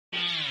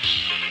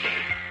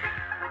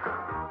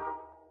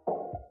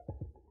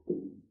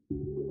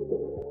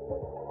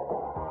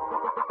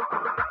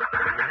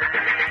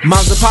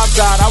Moms and pops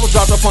died, I was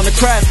dropped off on the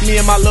craft. Me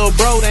and my little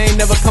bro, they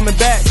ain't never coming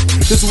back.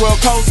 This world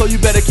cold, so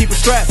you better keep it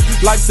strapped.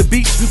 Life's a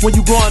beach when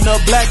you growing up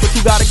black, but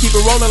you gotta keep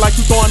it rolling like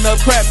you throwing up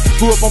crap.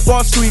 Grew up on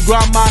 4th Street,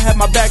 grandma had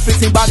my back.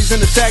 15 bodies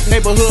in the shack,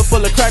 neighborhood full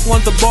of crack.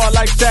 One's a bar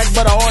like Shaq,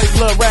 but I always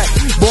love rap.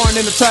 Born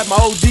in the trap,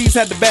 my OGs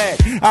had the bag.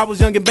 I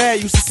was young and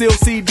bad, used to steal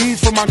CDs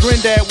from my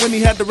granddad when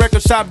he had the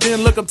record shop.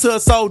 Didn't look up to a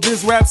soul,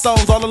 just rap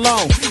songs all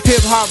alone.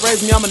 Hip hop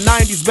raised me, I'm a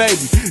 90s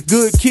baby.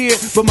 Good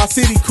kid, but my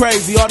city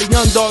crazy. All the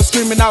young dogs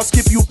screaming out,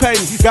 skip you pay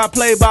me. Got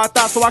played by a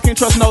thought, so I can't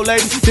trust no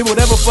lady. Did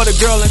whatever for the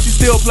girl and she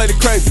still played it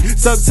crazy.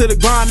 Stuck to the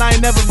grind, I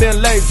ain't never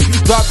been lazy.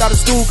 Dropped out of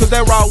school cause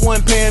that raw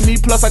wasn't paying me.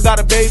 Plus I got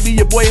a baby,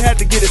 your boy had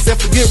to get it. Said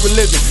forget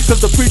religion,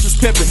 cause the preacher's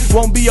pimpin'.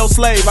 Won't be your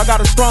slave, I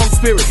got a strong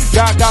spirit.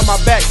 God got my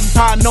back,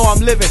 how I know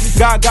I'm living.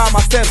 God got my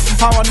steps,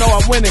 how I know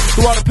I'm winning.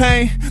 Through all the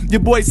pain,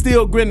 your boy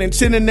still grinning.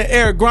 Chin in the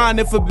air,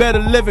 grinding for better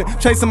living.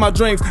 Chasing my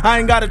dreams, I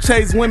ain't gotta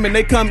chase women.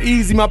 They come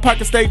easy, my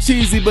pockets stay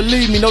cheesy.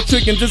 Believe me, no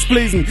tricking, just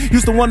please me.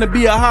 Used to wanna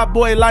be a hot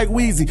boy like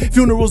Weezy.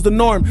 Funerals the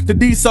norm, the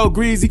D so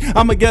greasy.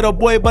 I'm a ghetto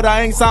boy, but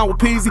I ain't signed with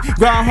Peasy.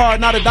 Grind hard,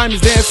 now the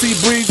diamonds dance, see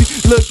breezy.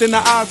 Looked in the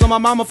eyes of my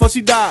mama before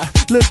she died.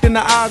 Looked in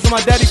the eyes of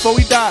my daddy before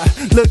he died.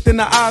 Looked in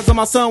the eyes of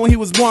my son when he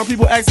was born.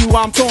 People ask me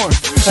why I'm torn.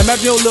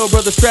 Imagine your little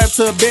brother strapped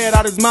to a bed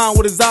out his mind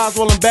with his eyes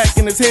rolling back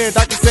in his head.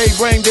 Doctor say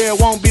brain dead,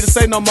 won't be the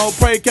same no more.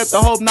 Pray, kept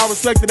the hope, now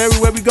respected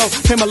everywhere we go.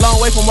 Came a long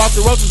way from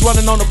watching roaches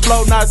running on the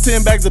floor. Now it's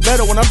 10 bags of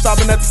better when I'm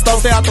shopping at the store.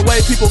 Stay out the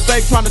way, people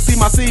fake trying to see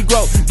my seed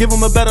grow. Give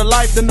them a better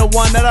life than the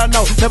one that I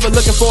know. Never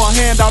looking for a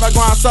handout, I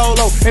grind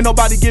solo. Ain't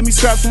nobody give me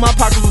scraps when my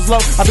pockets was low.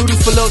 I do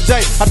this for Lil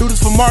J, I do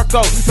this for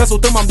Marco. Mess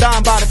with them, I'm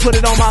dying by to put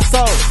it on my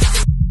soul.